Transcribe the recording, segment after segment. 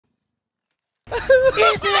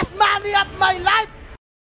Easiest money of my life.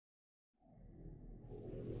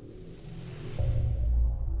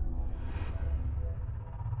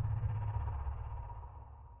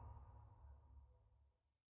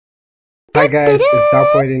 Hi guys, it's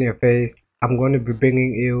Darkpoint in your face. I'm going to be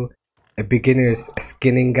bringing you a beginner's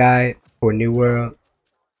skinning guide for New World.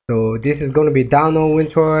 So this is going to be down on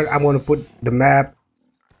Windsward. I'm going to put the map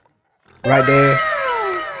right there.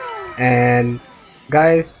 And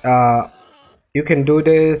guys, you can do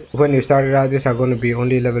this when you started out. These are going to be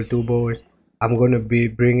only level 2 boars. I'm going to be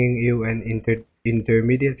bringing you an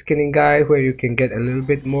intermediate skinning guide where you can get a little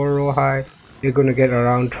bit more rawhide. You're going to get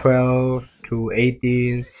around 12 to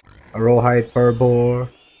 18 rawhide per boar.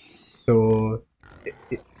 So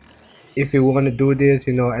if you want to do this,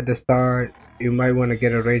 at the start, you might want to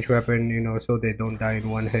get a ranged weapon, so they don't die in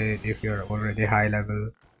one hit if you're already high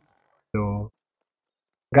level. So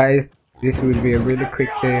guys, this will be a really quick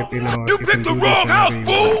tip, You picked the wrong house,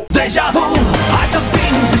 fool! Deja vu, I just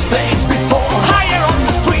been in this place before. Higher on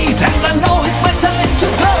the street and I know it's my time to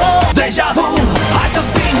go. Deja vu, I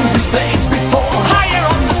just been in this place before. Higher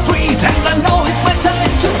on the street and I know it's my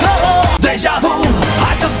time to go. Deja vu,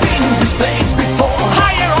 I just been in this place before.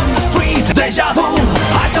 Higher on the street. Deja vu,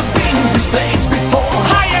 I just been in this place before.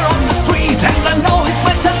 Higher on the street and I know it's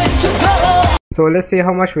my time to go. So let's see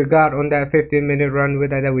how much we got on that 15-minute run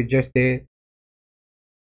with that we just did.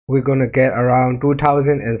 We're gonna get around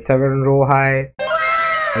 2007 rawhide.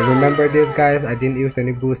 And remember this guys, I didn't use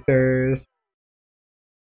any boosters.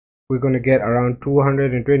 We're gonna get around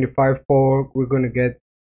 225 pork. We're gonna get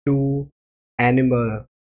 2 animal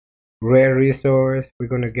rare resource. We're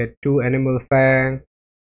gonna get 2 animal fang.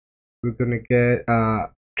 We're gonna get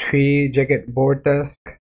 3 jagged boar tusk,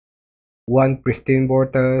 1 pristine boar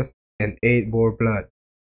tusk, and 8 boar blood.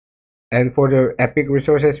 And for the epic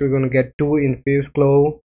resources, we're gonna get 2 infused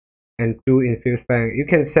claw and 2 infused fang. You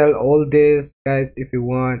can sell all this guys if you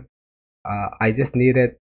want. I just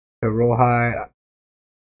needed the rawhide,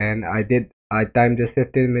 and I timed this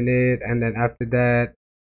 15 minutes, and then after that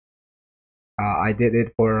I did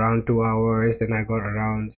it for around 2 hours, and I got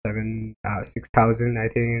around 6,000 I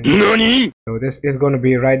think. NANI? So this is going to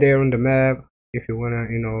be right there on the map if you want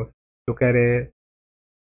to look at it.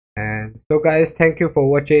 And so guys, thank you for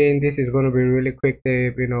watching. This is going to be a really quick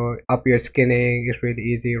tip, up your skinning is really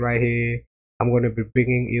easy right here. I'm going to be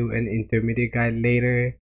bringing you an intermediate guide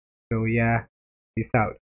later. So yeah, peace out.